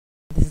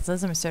it's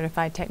Liz. I'm a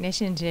certified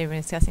technician, and today we're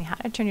discussing how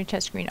to turn your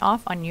touchscreen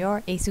off on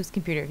your Asus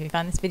computer. If you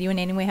found this video in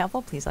any way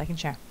helpful, please like and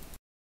share.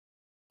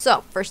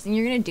 So, first thing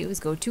you're going to do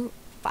is go to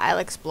File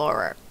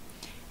Explorer.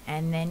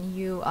 And then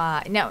you,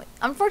 now,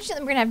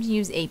 unfortunately, we're going to have to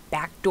use a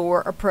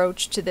backdoor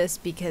approach to this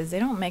because they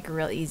don't make a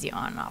real easy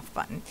on and off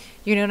button.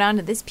 You're going to go down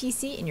to this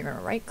PC, and you're going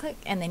to right click,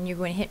 and then you're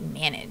going to hit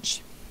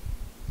Manage.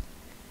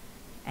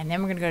 And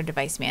then we're going to go to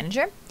Device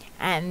Manager.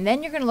 And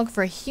then you're going to look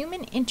for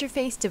Human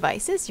Interface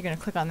Devices. You're going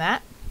to click on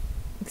that,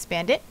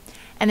 expand it,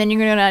 and then you're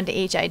going to go down to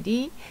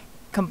HID,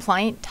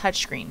 Compliant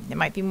Touchscreen. There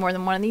might be more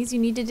than one of these you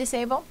need to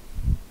disable.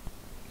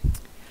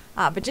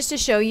 But just to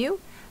show you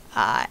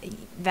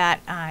that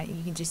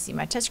you can just see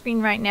my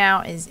touchscreen right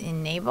now is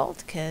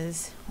enabled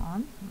because,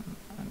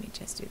 let me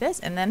just do this.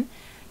 And then,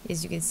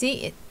 as you can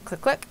see, it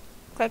click, click,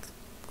 click,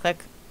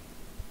 click.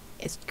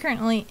 It's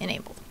currently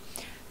enabled.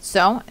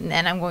 So, and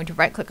then I'm going to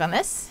right click on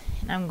this,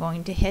 and I'm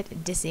going to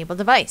hit Disable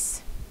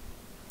Device.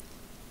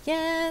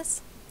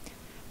 Yes.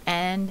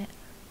 And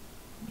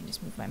let me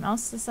just move my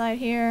mouse to the side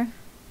here.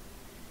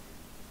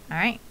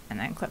 Alright, and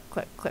then click,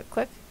 click, click,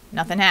 click.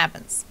 Nothing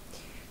happens.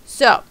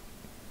 So,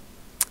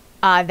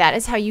 that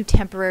is how you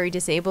temporarily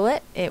disable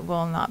it. It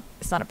will not,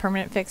 it's not a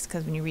permanent fix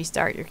because when you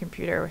restart your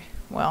computer,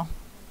 well,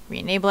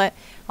 re-enable it.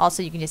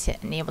 Also, you can just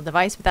hit Enable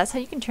Device, but that's how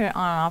you can turn it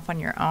on and off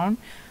on your own.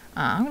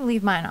 I'm going to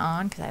leave mine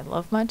on because I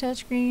love my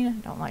touchscreen.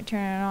 I don't like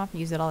turning it off.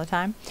 Use it all the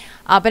time.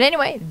 But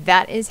anyway,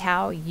 that is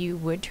how you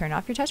would turn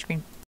off your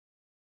touchscreen.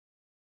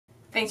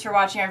 Thanks for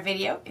watching our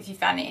video. If you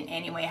found it in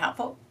any way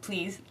helpful,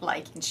 please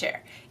like and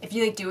share. If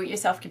you like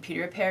do-it-yourself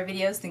computer repair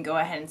videos, then go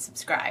ahead and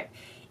subscribe.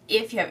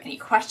 If you have any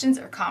questions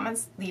or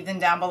comments, leave them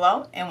down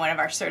below, and one of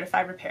our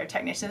certified repair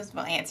technicians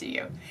will answer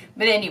you.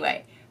 But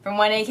anyway, from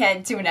one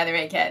egghead to another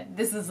egghead,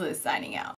 this is Liz signing out.